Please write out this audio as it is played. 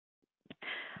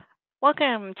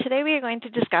Welcome. Today we are going to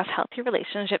discuss healthy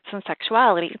relationships and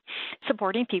sexuality,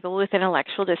 supporting people with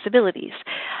intellectual disabilities.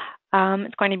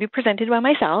 It's going to be presented by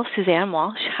myself, Suzanne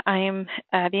Walsh. I am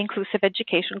the Inclusive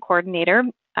Education Coordinator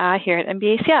here at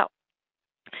MBACL.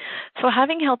 So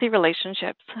having healthy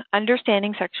relationships,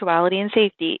 understanding sexuality and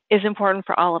safety is important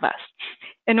for all of us.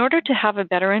 In order to have a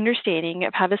better understanding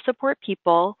of how to support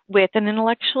people with an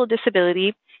intellectual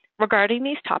disability regarding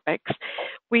these topics,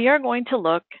 we are going to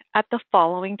look at the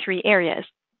following three areas.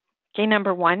 Okay,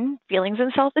 number one, feelings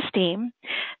and self-esteem.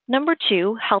 Number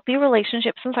two, healthy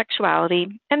relationships and sexuality.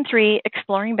 And three,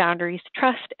 exploring boundaries,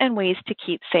 trust, and ways to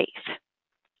keep safe.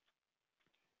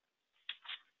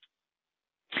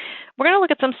 We're going to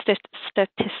look at some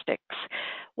statistics.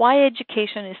 Why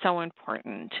education is so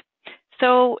important.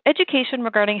 So education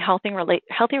regarding healthy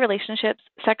relationships,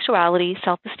 sexuality,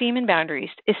 self-esteem, and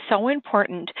boundaries is so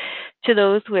important to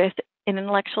those with an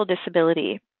intellectual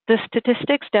disability. The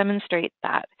statistics demonstrate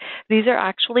that. These are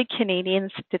actually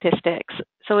Canadian statistics.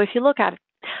 So if you look at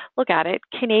it,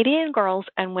 Canadian girls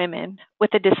and women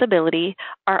with a disability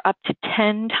are up to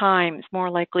 10 times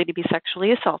more likely to be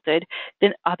sexually assaulted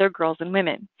than other girls and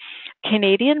women.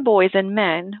 Canadian boys and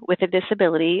men with a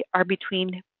disability are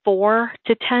between 4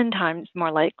 to 10 times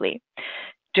more likely.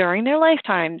 During their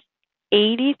lifetimes,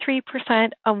 83%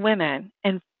 of women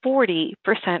and 40%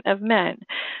 of men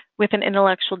with an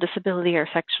intellectual disability are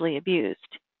sexually abused.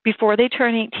 Before they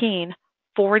turn 18,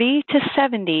 40 to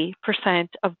 70%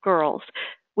 of girls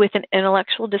with an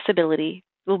intellectual disability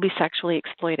will be sexually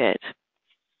exploited.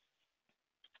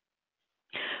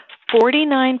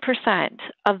 49%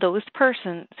 of those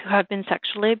persons who have been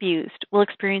sexually abused will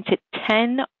experience it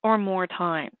 10 or more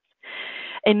times.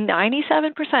 In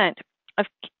 97% of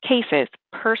cases,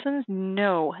 persons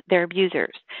know their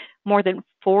abusers. More than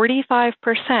 45%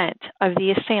 of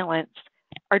the assailants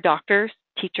are doctors,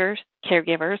 teachers,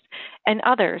 caregivers, and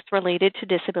others related to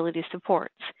disability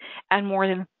supports. And more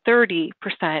than 30%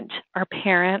 are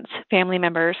parents, family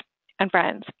members, and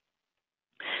friends.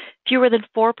 Fewer than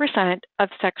 4% of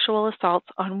sexual assaults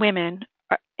on women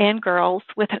and girls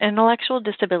with an intellectual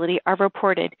disability are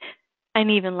reported,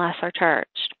 and even less are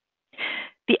charged.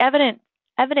 The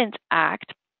Evidence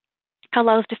Act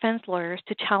allows defense lawyers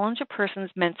to challenge a person's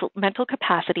mental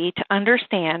capacity to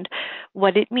understand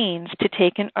what it means to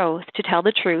take an oath to tell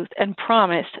the truth and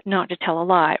promise not to tell a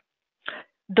lie.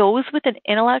 Those with an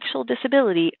intellectual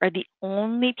disability are the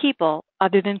only people,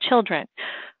 other than children,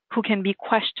 who can be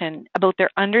questioned about their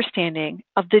understanding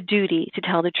of the duty to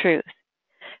tell the truth.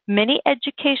 Many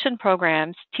education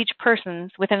programs teach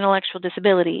persons with an intellectual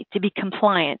disability to be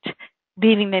compliant,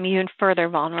 leaving them even further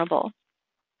vulnerable.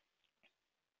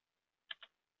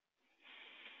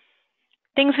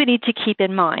 Things we need to keep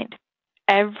in mind.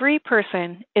 Every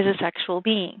person is a sexual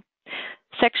being.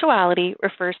 Sexuality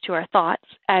refers to our thoughts,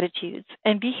 attitudes,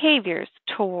 and behaviors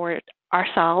toward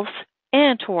ourselves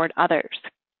and toward others.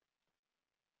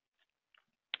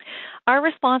 Our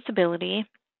responsibility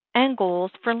and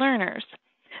goals for learners.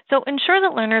 So ensure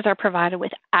that learners are provided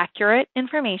with accurate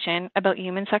information about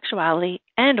human sexuality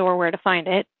and or where to find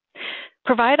it.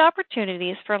 Provide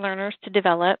opportunities for learners to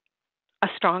develop a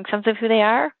strong sense of who they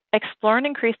are, explore and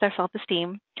increase their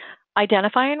self-esteem,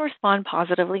 identify and respond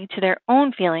positively to their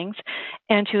own feelings,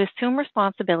 and to assume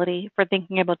responsibility for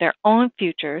thinking about their own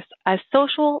futures as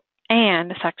social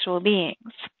and sexual beings.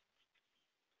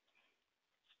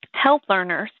 Help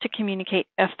learners to communicate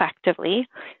effectively,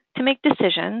 to make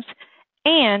decisions,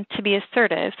 and to be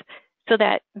assertive so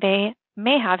that they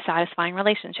may have satisfying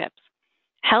relationships.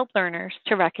 Help learners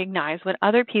to recognize when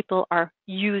other people are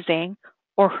using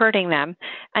or hurting them,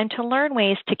 and to learn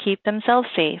ways to keep themselves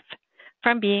safe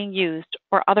from being used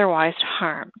or otherwise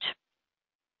harmed.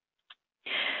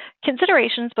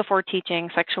 Considerations before teaching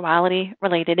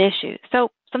sexuality-related issues. So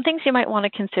some things you might want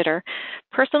to consider: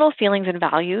 personal feelings and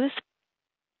values.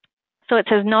 So it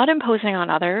says not imposing on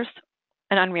others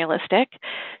and unrealistic.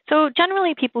 So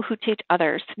generally people who teach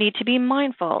others need to be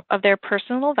mindful of their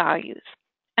personal values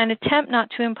and attempt not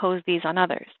to impose these on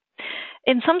others.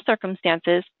 In some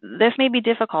circumstances, this may be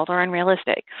difficult or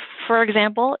unrealistic. For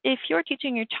example, if you're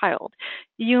teaching your child,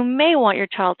 you may want your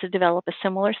child to develop a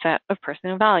similar set of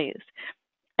personal values.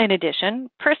 In addition,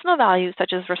 personal values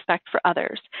such as respect for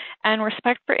others and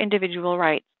respect for individual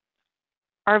rights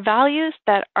are values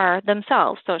that are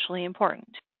themselves socially important.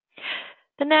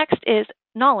 The next is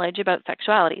knowledge about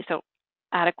sexuality, so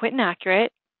adequate and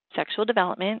accurate sexual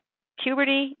development,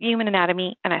 puberty, human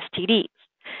anatomy, and STDs.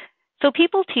 So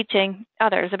people teaching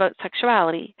others about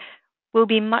sexuality will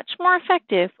be much more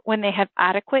effective when they have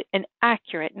adequate and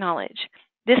accurate knowledge.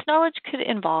 This knowledge could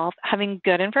involve having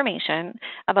good information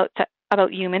about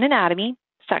human anatomy,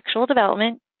 sexual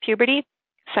development, puberty,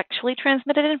 sexually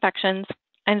transmitted infections,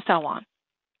 and so on.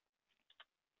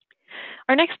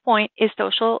 Our next point is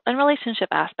social and relationship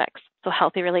aspects. So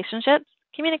healthy relationships,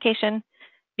 communication,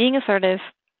 being assertive,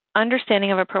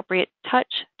 understanding of appropriate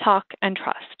touch, talk, and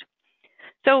trust.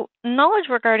 So knowledge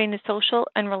regarding the social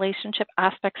and relationship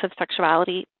aspects of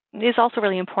sexuality is also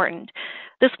really important.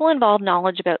 This will involve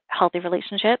knowledge about healthy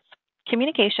relationships,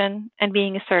 communication, and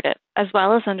being assertive, as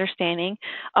well as understanding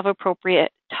of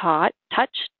appropriate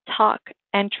touch, talk,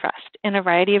 and trust in a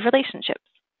variety of relationships.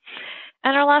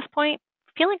 And our last point,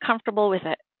 feeling comfortable with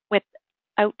it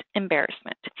without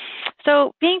embarrassment.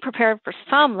 So being prepared for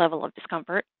some level of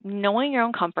discomfort, knowing your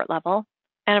own comfort level,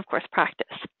 and of course, practice.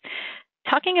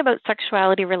 Talking about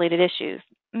sexuality-related issues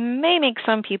may make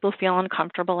some people feel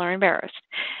uncomfortable or embarrassed.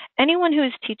 Anyone who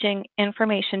is teaching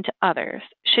information to others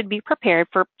should be prepared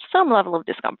for some level of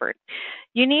discomfort.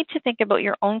 You need to think about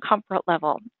your own comfort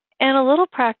level, and a little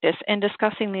practice in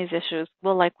discussing these issues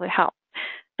will likely help.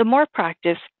 The more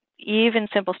practice, even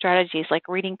simple strategies like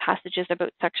reading passages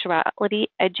about sexuality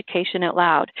education out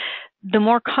loud, the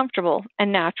more comfortable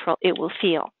and natural it will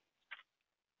feel.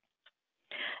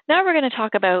 Now we're going to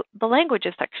talk about the language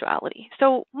of sexuality.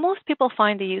 So most people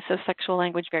find the use of sexual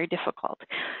language very difficult.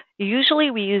 Usually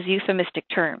we use euphemistic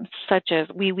terms such as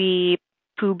wee-wee,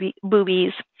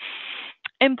 boobies.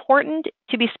 Important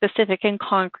to be specific and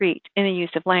concrete in the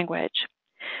use of language.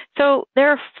 So there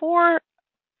are four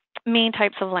main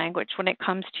types of language when it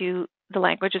comes to the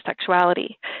language of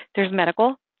sexuality. There's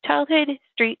medical, childhood,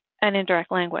 street, and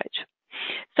indirect language.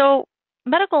 So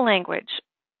medical language.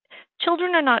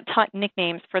 Children are not taught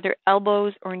nicknames for their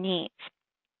elbows or knees.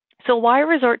 So why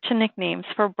resort to nicknames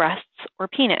for breasts or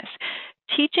penis?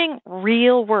 Teaching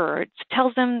real words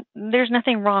tells them there's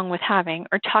nothing wrong with having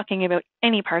or talking about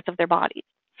any parts of their bodies.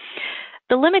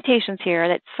 The limitations here are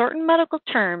that certain medical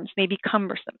terms may be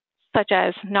cumbersome, such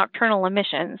as nocturnal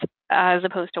emissions as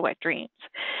opposed to wet dreams.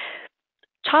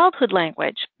 Childhood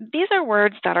language. These are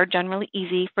words that are generally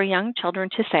easy for young children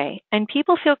to say, and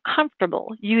people feel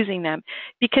comfortable using them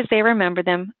because they remember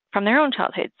them from their own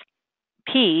childhoods.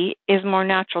 Pee is more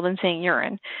natural than saying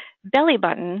urine. Belly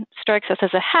button strikes us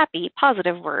as a happy,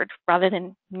 positive word rather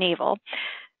than navel.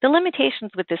 The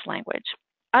limitations with this language.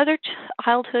 Other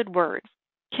childhood words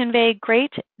convey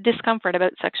great discomfort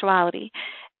about sexuality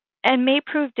and may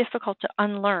prove difficult to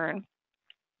unlearn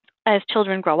as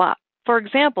children grow up. For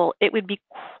example, it would be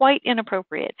quite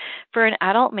inappropriate for an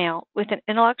adult male with an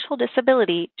intellectual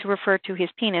disability to refer to his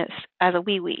penis as a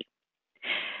wee-wee.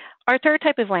 Our third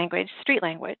type of language, street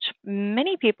language.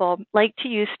 Many people like to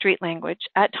use street language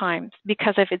at times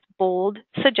because of its bold,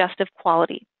 suggestive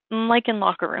quality, like in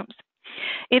locker rooms.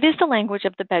 It is the language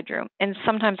of the bedroom and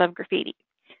sometimes of graffiti.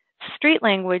 Street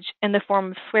language in the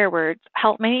form of swear words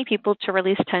help many people to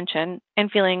release tension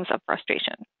and feelings of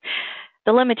frustration.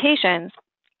 The limitations.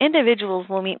 Individuals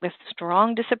will meet with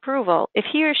strong disapproval if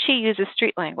he or she uses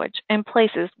street language in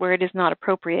places where it is not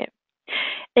appropriate.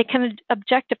 It can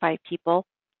objectify people,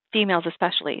 females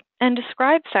especially, and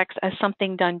describe sex as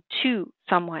something done to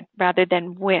someone rather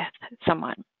than with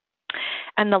someone.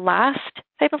 And the last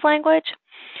type of language,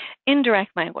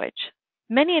 indirect language.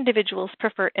 Many individuals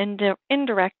prefer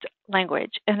indirect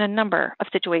language in a number of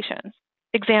situations.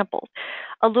 Example,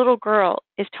 a little girl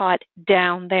is taught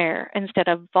down there instead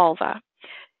of vulva.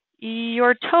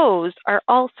 Your toes are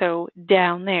also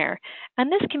down there,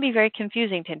 and this can be very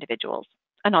confusing to individuals.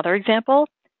 Another example,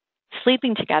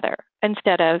 sleeping together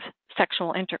instead of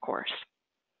sexual intercourse.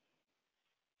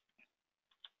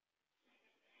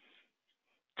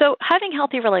 So having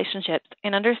healthy relationships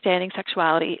and understanding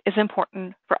sexuality is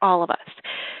important for all of us.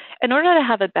 In order to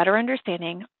have a better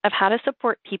understanding of how to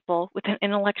support people with an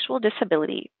intellectual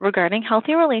disability regarding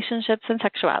healthy relationships and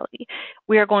sexuality,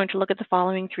 we are going to look at the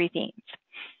following three themes.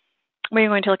 We're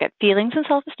going to look at feelings and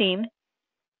self-esteem,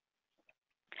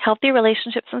 healthy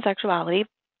relationships and sexuality,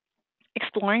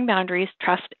 exploring boundaries,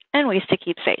 trust, and ways to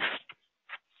keep safe.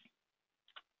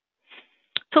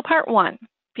 So part one,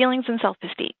 feelings and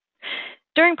self-esteem.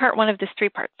 During part one of this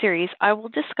three-part series, I will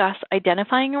discuss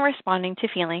identifying and responding to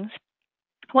feelings,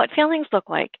 what feelings look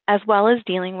like, as well as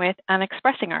dealing with and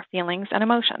expressing our feelings and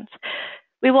emotions.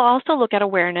 We will also look at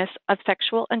awareness of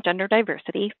sexual and gender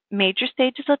diversity, major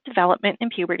stages of development and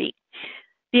puberty.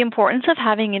 The importance of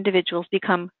having individuals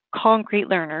become concrete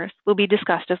learners will be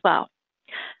discussed as well.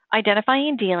 Identifying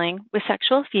and dealing with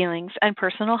sexual feelings and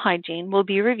personal hygiene will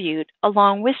be reviewed,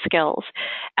 along with skills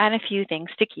and a few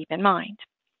things to keep in mind.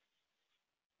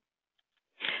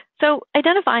 So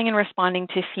identifying and responding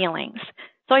to feelings.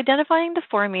 So identifying the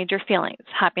four major feelings,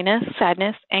 happiness,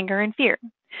 sadness, anger, and fear.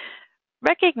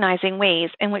 Recognizing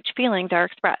ways in which feelings are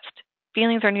expressed.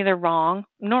 feelings are neither wrong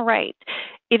nor right.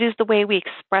 It is the way we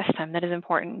express them that is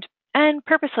important. And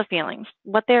purpose of feelings,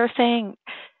 what they are saying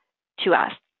to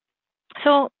us.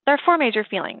 So there are four major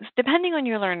feelings. Depending on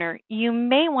your learner, you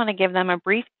may want to give them a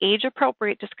brief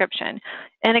age-appropriate description,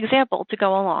 an example to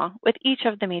go along with each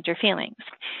of the major feelings.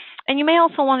 And you may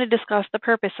also want to discuss the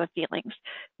purpose of feelings.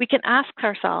 We can ask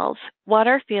ourselves what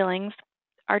our feelings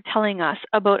are telling us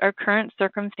about our current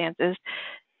circumstances.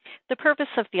 The purpose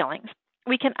of feelings.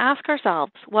 We can ask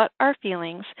ourselves what our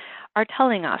feelings are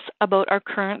telling us about our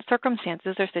current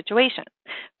circumstances or situation.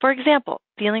 For example,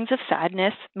 feelings of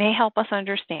sadness may help us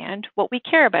understand what we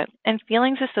care about, and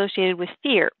feelings associated with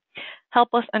fear help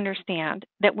us understand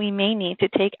that we may need to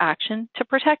take action to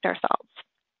protect ourselves.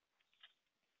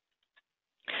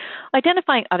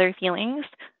 Identifying other feelings,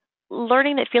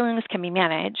 learning that feelings can be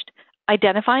managed,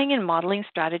 identifying and modeling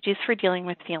strategies for dealing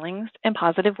with feelings in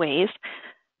positive ways,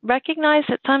 recognize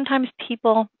that sometimes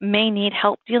people may need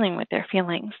help dealing with their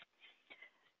feelings.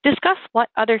 Discuss what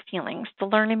other feelings the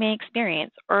learner may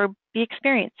experience or be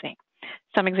experiencing.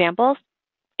 Some examples: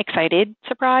 excited,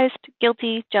 surprised,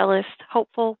 guilty, jealous,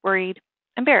 hopeful, worried,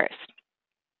 embarrassed.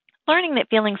 Learning that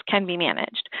feelings can be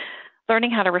managed.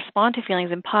 Learning how to respond to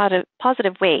feelings in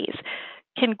positive ways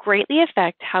can greatly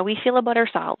affect how we feel about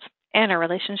ourselves and our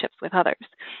relationships with others.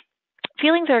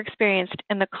 Feelings are experienced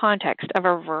in the context of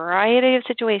a variety of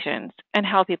situations and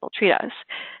how people treat us.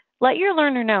 Let your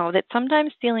learner know that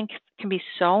sometimes feelings can be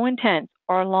so intense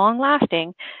or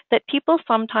long-lasting that people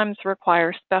sometimes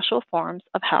require special forms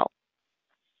of help.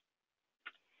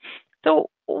 So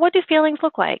what do feelings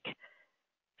look like?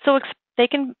 So they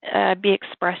can be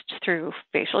expressed through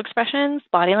facial expressions,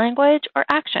 body language, or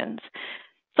actions.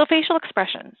 So facial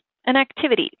expressions, an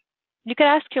activity. You could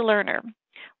ask your learner,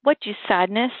 what do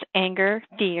sadness, anger,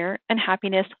 fear, and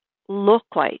happiness look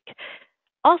like?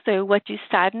 Also, what do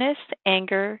sadness,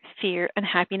 anger, fear, and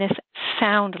happiness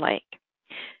sound like?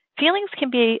 Feelings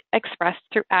can be expressed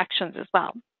through actions as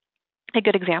well. A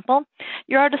good example,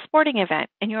 you're at a sporting event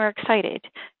and you're excited.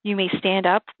 You may stand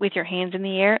up with your hands in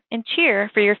the air and cheer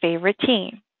for your favorite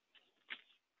team.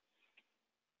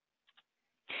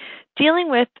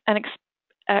 Dealing with and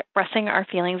expressing our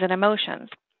feelings and emotions.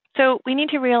 So we need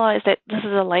to realize that this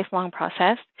is a lifelong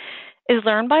process, is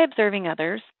learned by observing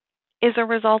others, is a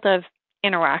result of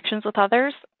interactions with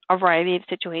others, a variety of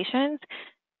situations,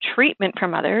 treatment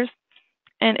from others,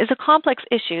 and is a complex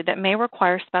issue that may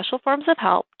require special forms of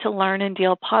help to learn and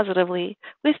deal positively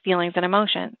with feelings and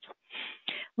emotions.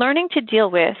 Learning to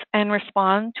deal with and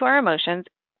respond to our emotions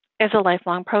is a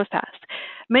lifelong process.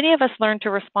 Many of us learn to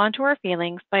respond to our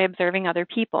feelings by observing other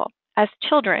people. As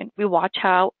children, we watch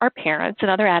how our parents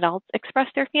and other adults express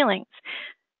their feelings.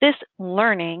 This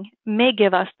learning may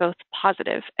give us both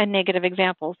positive and negative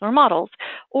examples or models,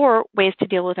 or ways to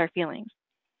deal with our feelings.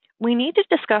 We need to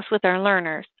discuss with our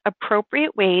learners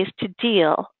appropriate ways to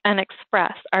deal and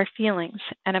express our feelings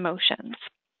and emotions.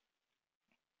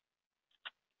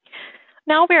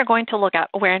 Now we are going to look at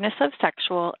awareness of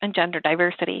sexual and gender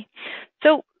diversity.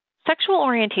 So, sexual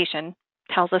orientation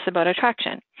tells us about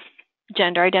attraction.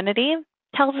 Gender identity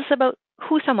tells us about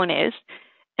who someone is,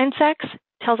 and sex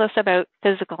tells us about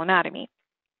physical anatomy.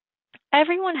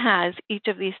 Everyone has each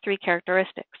of these three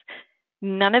characteristics.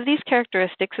 None of these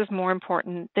characteristics is more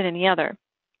important than any other.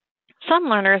 Some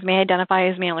learners may identify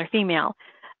as male or female.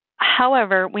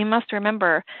 However, we must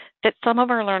remember that some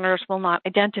of our learners will not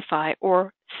identify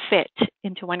or fit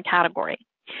into one category.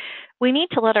 We need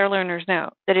to let our learners know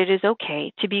that it is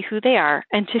okay to be who they are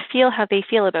and to feel how they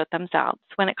feel about themselves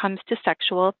when it comes to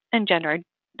sexual and gender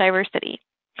diversity.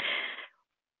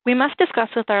 We must discuss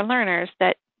with our learners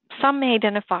that some may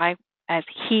identify as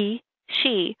he,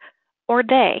 she, or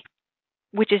they,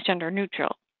 which is gender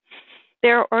neutral.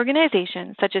 There are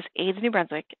organizations such as AIDS New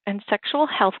Brunswick and sexual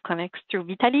health clinics through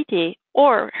Vitality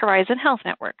or Horizon Health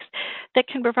Networks that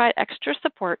can provide extra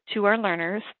support to our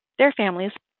learners, their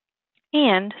families,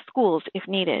 and schools if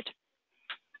needed.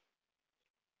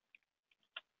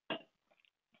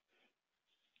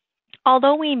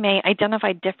 Although we may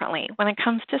identify differently when it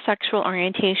comes to sexual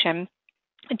orientation,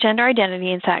 gender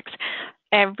identity, and sex,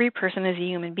 every person is a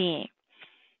human being.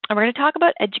 And we're going to talk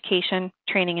about education,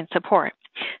 training, and support.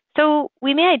 So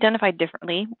we may identify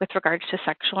differently with regards to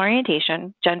sexual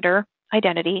orientation, gender,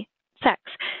 identity, sex.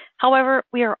 However,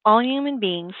 we are all human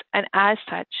beings and as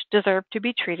such deserve to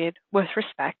be treated with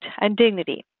respect and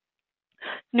dignity.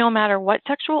 No matter what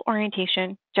sexual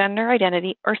orientation, gender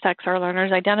identity, or sex our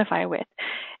learners identify with,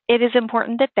 it is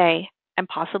important that they, and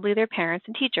possibly their parents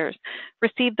and teachers,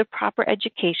 receive the proper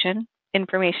education,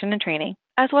 information, and training,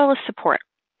 as well as support.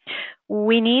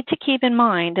 We need to keep in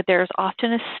mind that there is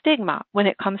often a stigma when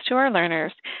it comes to our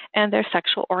learners, and their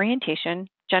sexual orientation,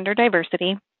 gender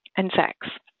diversity, and sex.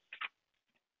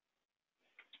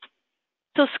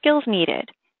 So skills needed.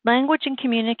 Language and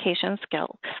communication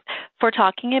skills for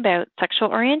talking about sexual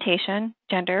orientation,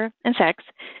 gender, and sex.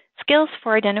 Skills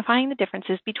for identifying the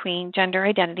differences between gender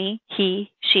identity,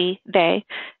 he, she, they,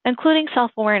 including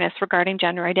self-awareness regarding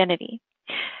gender identity.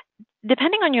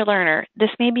 Depending on your learner, this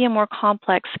may be a more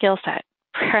complex skill set,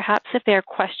 perhaps if they are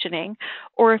questioning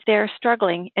or if they are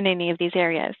struggling in any of these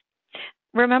areas.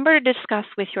 Remember to discuss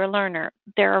with your learner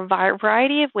there are a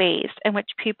variety of ways in which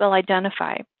people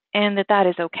identify and that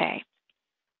is okay.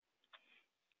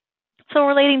 So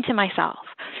relating to myself.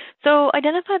 So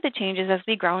identify the changes as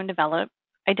we grow and develop.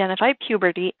 Identify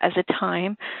puberty as a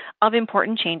time of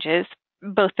important changes,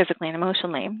 both physically and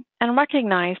emotionally, and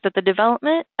recognize that the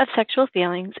development of sexual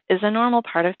feelings is a normal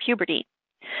part of puberty.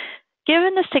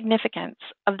 Given the significance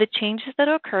of the changes that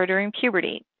occur during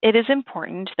puberty, it is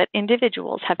important that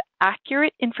individuals have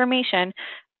accurate information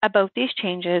about these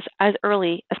changes as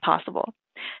early as possible.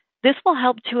 This will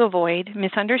help to avoid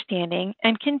misunderstanding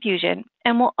and confusion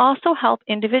and will also help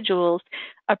individuals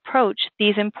approach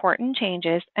these important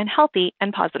changes in healthy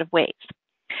and positive ways.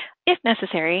 If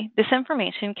necessary, this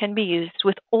information can be used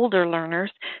with older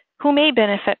learners who may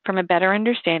benefit from a better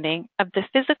understanding of the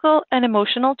physical and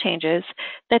emotional changes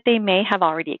that they may have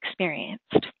already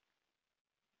experienced.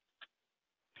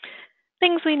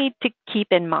 Things we need to keep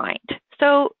in mind.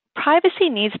 So, privacy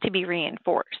needs to be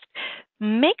reinforced.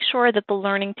 Make sure that the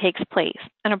learning takes place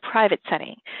in a private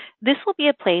setting. This will be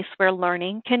a place where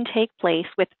learning can take place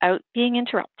without being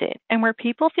interrupted and where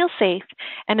people feel safe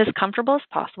and as comfortable as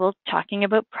possible talking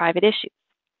about private issues.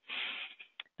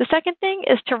 The second thing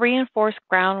is to reinforce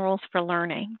ground rules for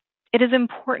learning. It is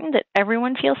important that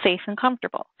everyone feels safe and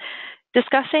comfortable.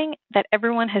 Discussing that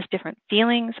everyone has different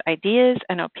feelings, ideas,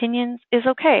 and opinions is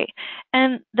okay,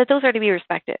 and that those are to be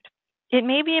respected. It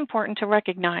may be important to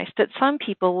recognize that some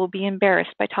people will be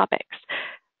embarrassed by topics.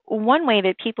 One way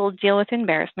that people deal with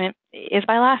embarrassment is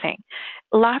by laughing.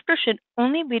 Laughter should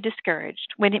only be discouraged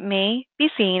when it may be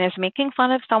seen as making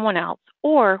fun of someone else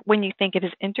or when you think it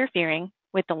is interfering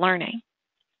with the learning.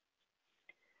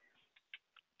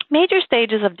 Major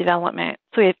stages of development.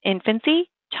 So we have infancy,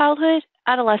 childhood,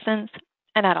 adolescence,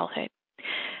 and adulthood.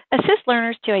 Assist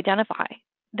learners to identify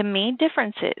the main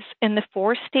differences in the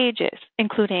 4 stages,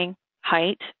 including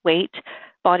height, weight,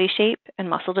 body shape, and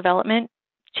muscle development,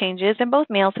 changes in both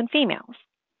males and females.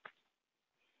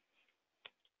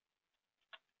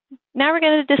 Now we're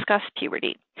going to discuss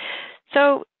puberty.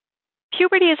 So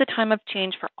puberty is a time of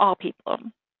change for all people.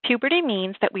 Puberty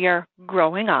means that we are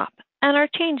growing up and are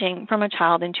changing from a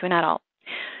child into an adult.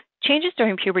 Changes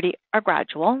during puberty are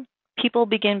gradual. People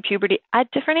begin puberty at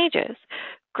different ages.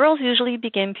 Girls usually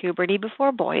begin puberty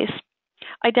before boys.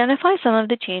 Identify some of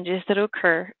the changes that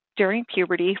occur during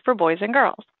puberty for boys and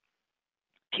girls.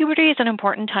 Puberty is an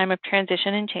important time of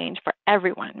transition and change for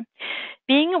everyone.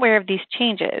 Being aware of these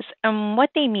changes and what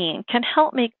they mean can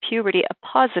help make puberty a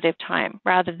positive time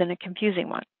rather than a confusing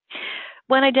one.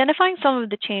 When identifying some of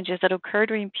the changes that occur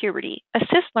during puberty,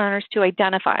 assist learners to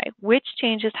identify which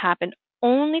changes happen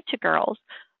only to girls,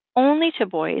 only to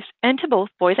boys, and to both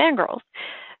boys and girls.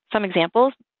 Some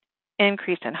examples: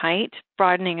 increase in height,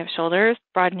 broadening of shoulders,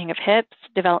 broadening of hips,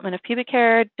 development of pubic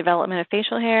hair, development of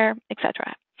facial hair,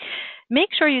 etc. Make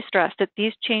sure you stress that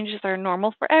these changes are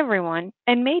normal for everyone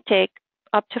and may take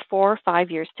up to 4 or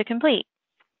 5 years to complete.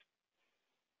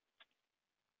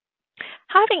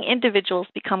 Having individuals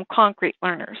become concrete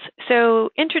learners, so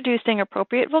introducing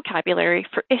appropriate vocabulary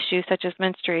for issues such as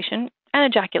menstruation and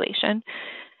ejaculation,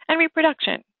 and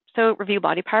reproduction. So review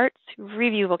body parts,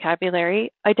 review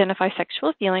vocabulary, identify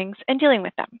sexual feelings, and dealing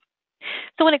with them.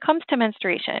 So when it comes to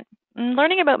menstruation,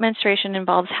 learning about menstruation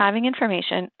involves having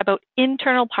information about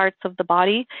internal parts of the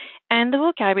body and the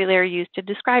vocabulary used to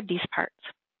describe these parts.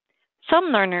 Some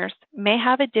learners may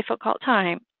have a difficult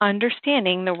time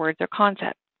understanding the words or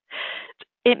concepts.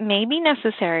 It may be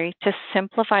necessary to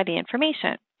simplify the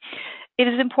information. It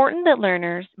is important that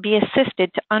learners be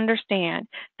assisted to understand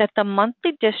that the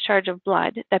monthly discharge of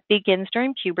blood that begins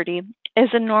during puberty is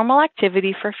a normal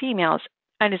activity for females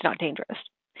and is not dangerous.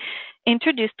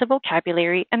 Introduce the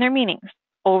vocabulary and their meanings: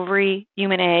 ovary,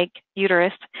 human egg,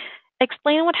 uterus.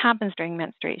 Explain what happens during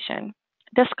menstruation.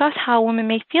 Discuss how women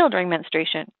may feel during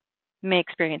menstruation. May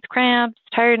experience cramps,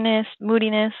 tiredness,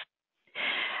 moodiness.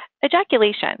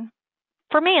 Ejaculation.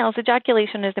 For males,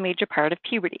 ejaculation is a major part of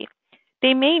puberty.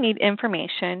 They may need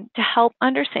information to help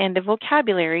understand the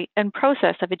vocabulary and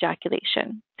process of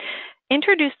ejaculation.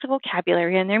 Introduce the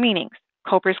vocabulary and their meanings: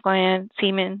 Cooper's gland,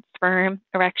 semen, sperm,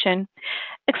 erection.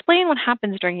 Explain what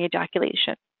happens during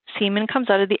ejaculation: semen comes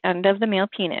out of the end of the male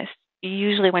penis,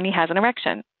 usually when he has an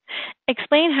erection.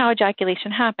 Explain how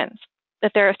ejaculation happens,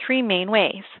 that there are three main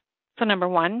ways. So number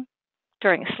one,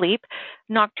 during sleep,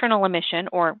 nocturnal emission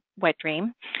or wet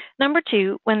dream. Number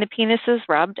two, when the penis is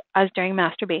rubbed, as during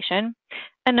masturbation.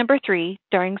 And number three,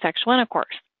 during sexual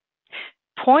intercourse.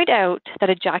 Point out that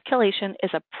ejaculation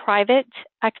is a private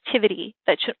activity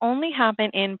that should only happen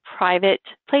in private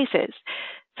places,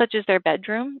 such as their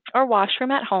bedroom or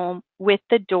washroom at home with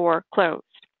the door closed.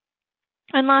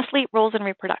 And lastly, roles in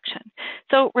reproduction.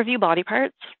 So review body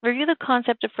parts, review the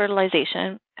concept of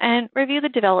fertilization, and review the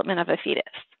development of a fetus.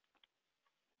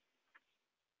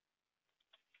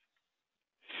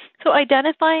 So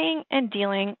identifying and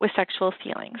dealing with sexual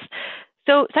feelings.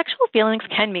 So sexual feelings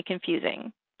can be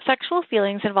confusing. Sexual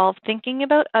feelings involve thinking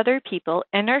about other people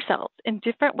and ourselves in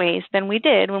different ways than we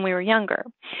did when we were younger.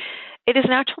 It is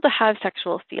natural to have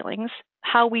sexual feelings.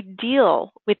 How we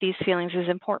deal with these feelings is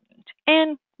important.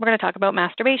 And we're going to talk about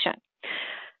masturbation.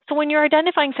 So when you're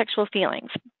identifying sexual feelings,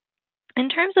 in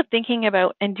terms of thinking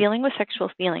about and dealing with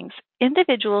sexual feelings,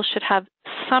 individuals should have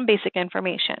some basic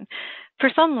information.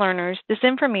 For some learners, this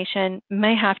information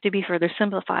may have to be further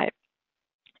simplified.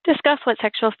 Discuss what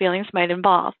sexual feelings might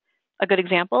involve. A good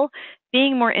example,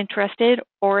 being more interested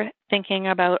or thinking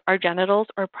about our genitals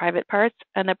or private parts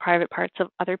and the private parts of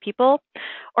other people,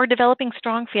 or developing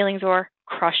strong feelings or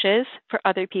crushes for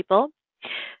other people.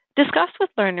 Discuss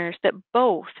with learners that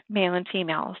both male and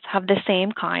females have the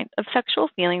same kind of sexual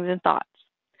feelings and thoughts.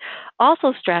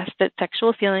 Also stress that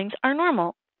sexual feelings are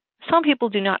normal. Some people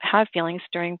do not have feelings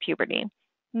during puberty.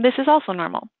 This is also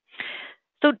normal.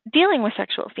 So dealing with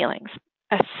sexual feelings.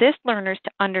 Assist learners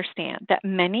to understand that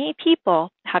many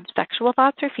people have sexual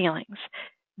thoughts or feelings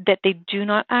that they do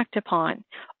not act upon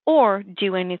or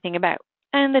do anything about,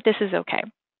 and that this is okay.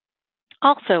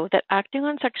 Also, that acting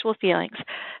on sexual feelings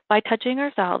by touching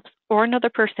ourselves or another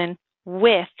person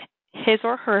with his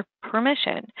or her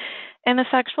permission in a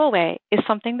sexual way is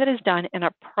something that is done in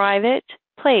a private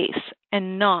place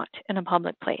and not in a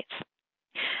public place.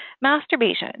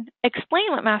 Masturbation.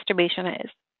 Explain what masturbation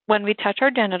is. When we touch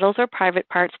our genitals or private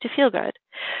parts to feel good.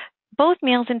 For both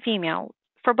males and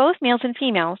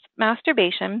females,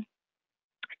 masturbation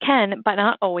can, but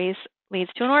not always,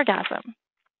 leads to an orgasm.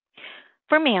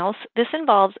 For males, this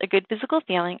involves a good physical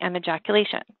feeling and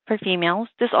ejaculation. For females,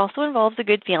 this also involves a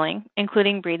good feeling,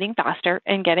 including breathing faster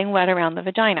and getting wet around the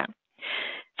vagina.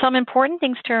 Some important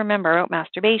things to remember about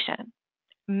masturbation.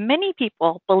 Many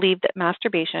people believe that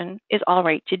masturbation is all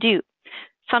right to do.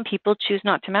 Some people choose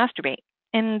not to masturbate,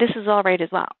 and this is all right as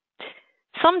well.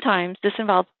 Sometimes this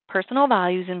involves personal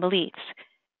values and beliefs.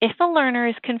 If a learner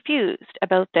is confused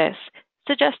about this,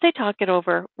 suggest they talk it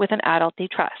over with an adult they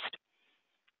trust.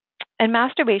 And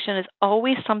masturbation is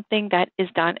always something that is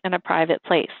done in a private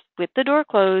place, with the door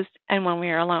closed and when we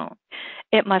are alone.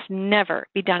 It must never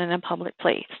be done in a public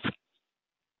place.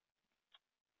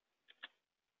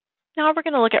 Now we're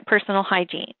going to look at personal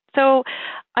hygiene. So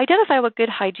identify what good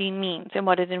hygiene means and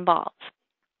what it involves.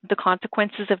 The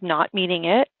consequences of not meeting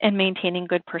it and maintaining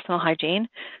good personal hygiene,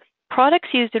 products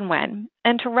used and when,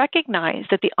 and to recognize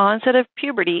that the onset of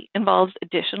puberty involves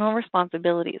additional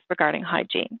responsibilities regarding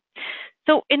hygiene.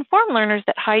 So inform learners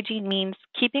that hygiene means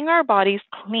keeping our bodies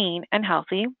clean and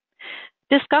healthy.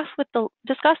 Discuss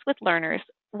with learners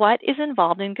what is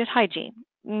involved in good hygiene.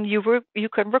 You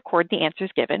could record the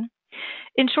answers given.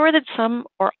 Ensure that some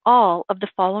or all of the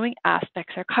following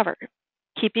aspects are covered.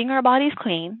 Keeping our bodies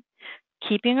clean,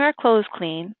 keeping our clothes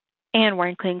clean and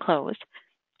wearing clean clothes,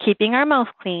 keeping our mouth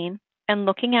clean and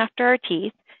looking after our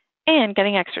teeth, and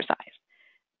getting exercise.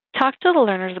 Talk to the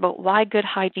learners about why good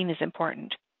hygiene is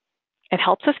important. It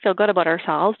helps us feel good about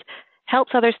ourselves,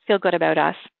 helps others feel good about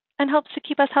us, and helps to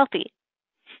keep us healthy.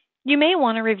 You may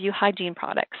want to review hygiene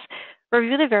products.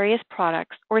 Review the various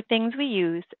products or things we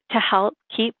use to help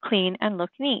keep clean and look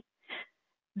neat.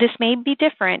 This may be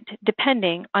different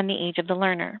depending on the age of the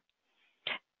learner.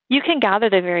 You can gather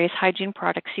the various hygiene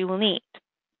products you will need.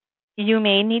 You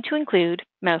may need to include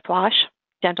mouthwash,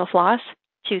 dental floss,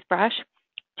 toothbrush,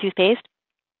 toothpaste,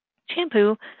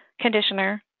 shampoo,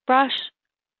 conditioner, brush,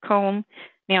 comb,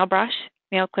 nail brush,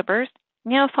 nail clippers,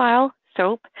 nail file,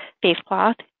 soap, face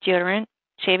cloth, deodorant,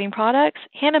 shaving products,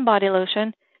 hand and body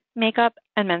lotion, makeup,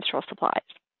 and menstrual supplies.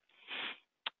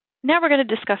 Now we're going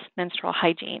to discuss menstrual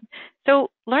hygiene. So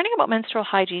learning about menstrual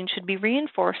hygiene should be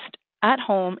reinforced at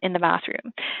home in the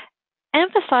bathroom.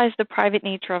 Emphasize the private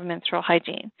nature of menstrual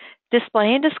hygiene.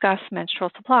 Display and discuss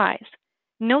menstrual supplies.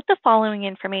 Note the following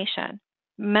information.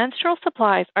 Menstrual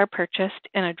supplies are purchased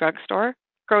in a drugstore,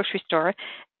 grocery store,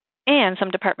 and some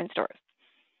department stores.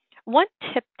 One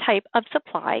type of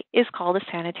supply is called a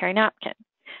sanitary napkin.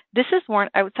 This is worn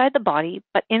outside the body,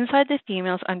 but inside the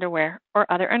female's underwear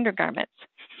or other undergarments.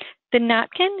 The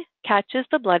napkin catches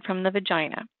the blood from the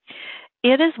vagina.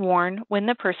 It is worn when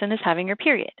the person is having her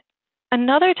period.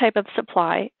 Another type of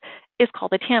supply is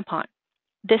called a tampon.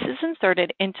 This is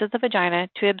inserted into the vagina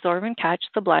to absorb and catch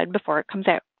the blood before it comes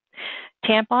out.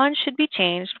 Tampons should be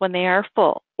changed when they are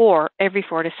full or every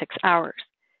 4 to 6 hours.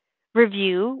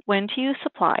 Review when to use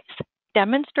supplies.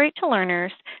 Demonstrate to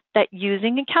learners that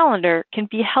using a calendar can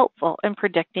be helpful in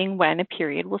predicting when a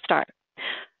period will start.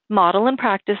 Model and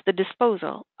practice the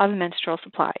disposal of menstrual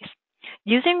supplies.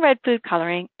 Using red food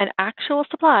coloring and actual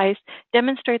supplies,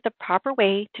 demonstrate the proper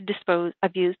way to dispose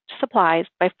of used supplies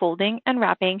by folding and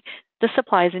wrapping the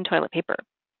supplies in toilet paper.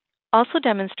 Also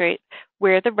demonstrate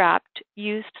where the wrapped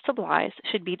used supplies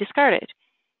should be discarded.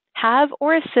 Have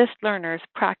or assist learners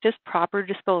practice proper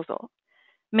disposal.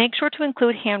 Make sure to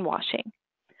include hand washing.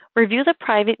 Review the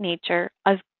private nature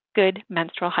of good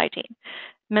menstrual hygiene.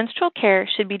 Menstrual care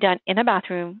should be done in a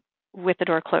bathroom with the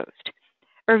door closed.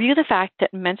 Review the fact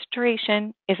that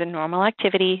menstruation is a normal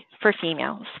activity for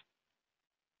females.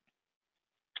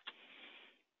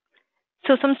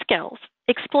 So some skills.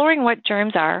 Exploring what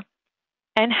germs are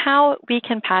and how we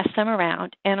can pass them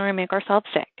around and or make ourselves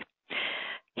sick.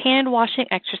 Hand washing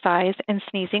exercise and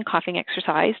sneezing, coughing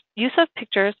exercise. Use of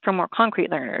pictures for more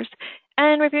concrete learners.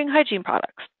 And reviewing hygiene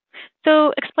products.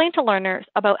 So explain to learners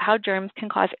about how germs can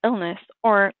cause illness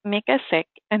or make us sick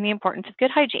and the importance of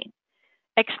good hygiene.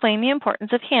 Explain the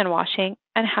importance of hand washing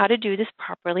and how to do this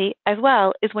properly, as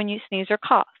well as when you sneeze or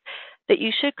cough, that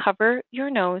you should cover your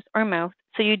nose or mouth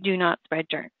so you do not spread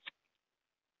germs.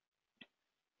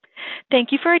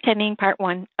 Thank you for attending part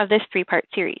 1 of this 3-part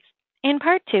series. In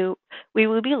part 2, we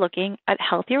will be looking at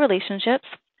healthy relationships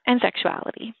and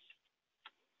sexuality.